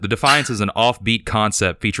The Defiance is an offbeat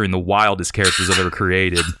concept featuring the wildest characters I've ever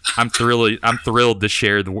created. I'm thrilled to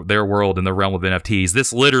share their world in the realm of NFTs.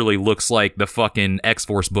 This literally looks like the fucking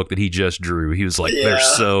X-Force book that he just drew. He was like, they're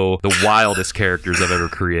so the wildest characters I've ever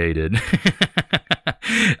created.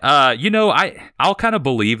 I'll kind of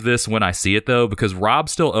believe this when I see it though, because Rob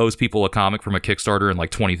still owes people a comic from a Kickstarter in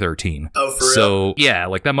like 2013. Oh, for real? So yeah,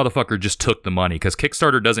 like that motherfucker just took the money, because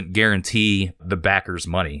Kickstarter doesn't guarantee the backers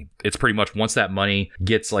money. It's pretty much once that money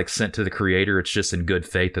gets like sent to the creator, it's just in good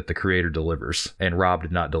faith that the creator delivers, and Rob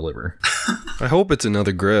did not deliver. I hope it's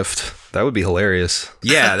another grift. That would be hilarious.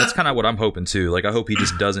 Yeah, that's kind of what I'm hoping too. Like, I hope he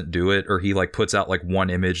just doesn't do it, or he like puts out like one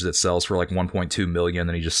image that sells for like 1.2 million,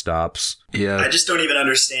 then he just stops. Yeah. I just don't even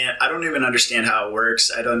understand. I don't even understand how it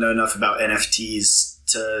works. I don't know enough about NFTs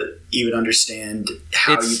to even understand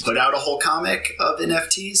how you put out a whole comic of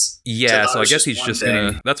NFTs. Yeah, so I guess he's just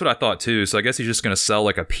gonna, that's what I thought too. So I guess he's just gonna sell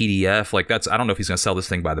like a PDF. Like I don't know if he's gonna sell this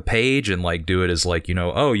thing by the page and like do it as like,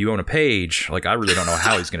 oh, you own a page. Like, I really don't know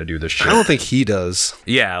how he's gonna do this shit. I don't think he does.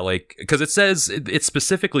 Yeah, like, because it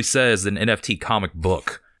specifically says an NFT comic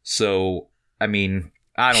book. So, I mean,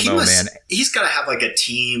 I don't know, man. He's got to have like a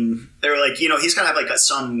team. They're like, he's got to have like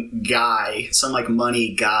some guy, some like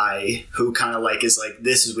money guy who kind of like is like,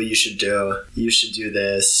 this is what you should do. You should do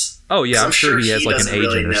this. Oh yeah, I'm sure he has like an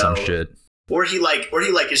agent or some shit. Or he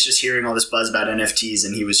is just hearing all this buzz about NFTs,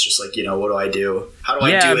 and he was just like, what do I do? How do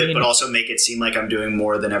I do it, but also make it seem like I'm doing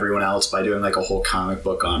more than everyone else by doing like a whole comic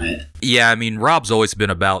book on it? Yeah, I mean, Rob's always been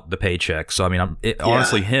about the paycheck, so I mean,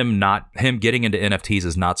 honestly, him getting into NFTs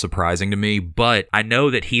is not surprising to me. But I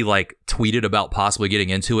know that he like tweeted about possibly getting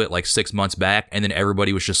into it like 6 months back, and then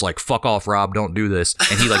everybody was just like, "Fuck off, Rob, don't do this,"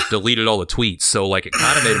 and he like deleted all the tweets. So like, it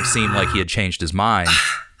kind of made him seem like he had changed his mind.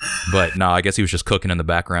 But no, I guess he was just cooking in the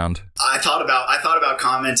background. I thought about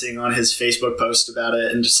commenting on his Facebook post about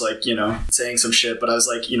it and just like, saying some shit, but I was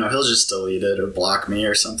like, he'll just delete it or block me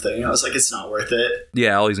or something. I was like, it's not worth it.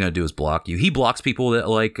 Yeah, all he's gonna do is block you. He blocks people that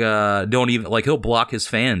like don't even like, he'll block his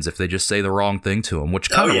fans if they just say the wrong thing to him, which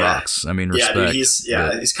kind of rocks. I mean, respect.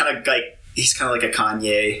 Yeah, dude, he's kind of like a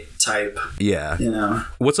Kanye type. Yeah.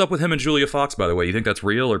 What's up with him and Julia Fox, by the way? You think that's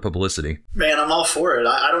real or publicity? Man, I'm all for it.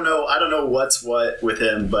 I don't know what's what with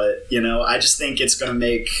him, but I just think it's gonna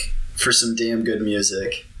make for some damn good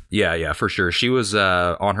music. Yeah, for sure. She was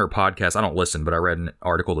on her podcast. I don't listen, but I read an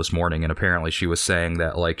article this morning, and apparently she was saying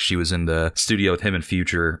that like she was in the studio with him in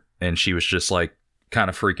Future, and she was just like kind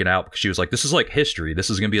of freaking out because she was like, this is like history. This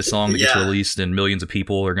is gonna be a song that gets released and millions of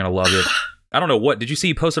people are gonna love it. I don't know what. Did you see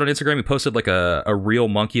he posted on Instagram? He posted like a real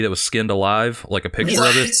monkey that was skinned alive, like a picture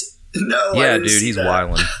of it. No, yeah, dude, he's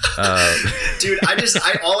wilding. Dude,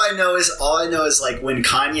 all I know is like when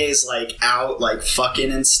Kanye's like out like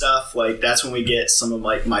fucking and stuff, like that's when we get some of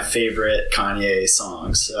like my favorite Kanye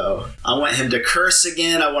songs. So I want him to curse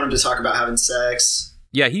again. I want him to talk about having sex.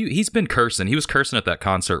 Yeah, he's been cursing. He was cursing at that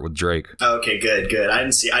concert with Drake. Okay, good. I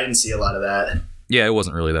didn't see a lot of that. Yeah, it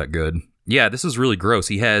wasn't really that good. Yeah, this is really gross.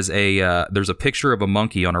 He has there's a picture of a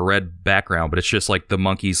monkey on a red background, but it's just like the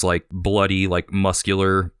monkey's like bloody, like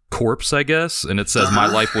muscular corpse, I guess, and it says my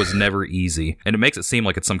life was never easy, and it makes it seem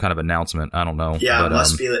like it's some kind of announcement. I don't know. Yeah, but,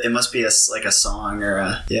 it must be like a song or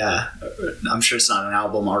I'm sure it's not an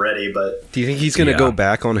album already. But do you think he's gonna go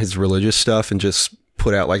back on his religious stuff and just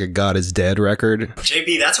put out like a God is Dead record?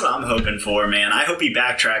 JP, that's what I'm hoping for, man. I hope he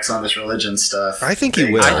backtracks on this religion stuff. I think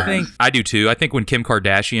he will. I do too. I think when Kim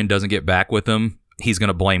Kardashian doesn't get back with him, he's going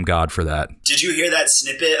to blame God for that. Did you hear that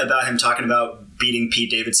snippet about him talking about beating Pete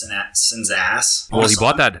Davidson's ass? Well, he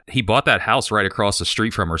bought that house right across the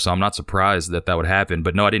street from her, so I'm not surprised that would happen.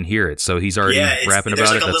 But no, I didn't hear it. So he's already rapping about it.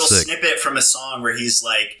 There's like a little snippet from a song where he's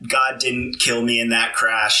like, God didn't kill me in that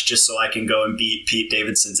crash just so I can go and beat Pete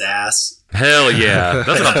Davidson's ass. Hell yeah.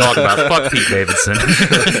 That's what I'm talking about. Fuck Pete Davidson.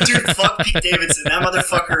 Dude, fuck Pete Davidson. That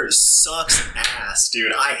motherfucker sucks ass,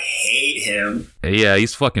 dude. I hate him. Yeah,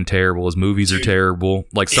 he's fucking terrible. His movies are terrible.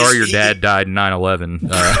 Like, sorry your dad died in 9/11.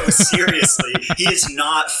 No, seriously. He is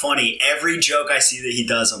not funny. Every joke I see that he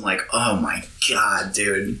does, I'm like, oh my God,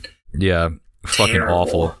 dude. Yeah, fucking terrible.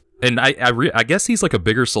 Awful. And I guess he's like a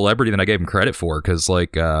bigger celebrity than I gave him credit for, because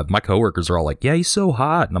like my coworkers are all like, yeah, he's so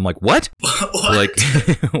hot, and I'm like, what? Like,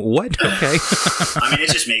 what? Okay. I mean,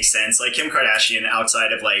 it just makes sense. Like, Kim Kardashian,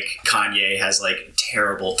 outside of like Kanye, has like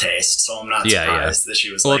terrible taste, so I'm not surprised that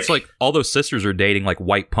she was. Well, it's like all those sisters are dating like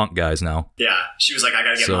white punk guys now. Yeah, she was like, I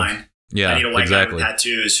gotta get mine. Yeah, I need a white guy with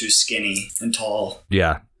tattoos who's skinny and tall.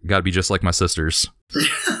 Yeah, gotta be just like my sisters.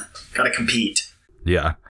 Gotta compete.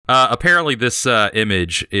 Yeah. Apparently, this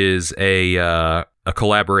image is a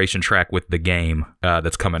collaboration track with The Game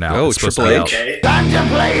that's coming out. Oh, Triple H. Okay. Time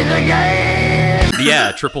to play the game!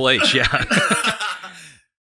 Yeah, Triple H, yeah.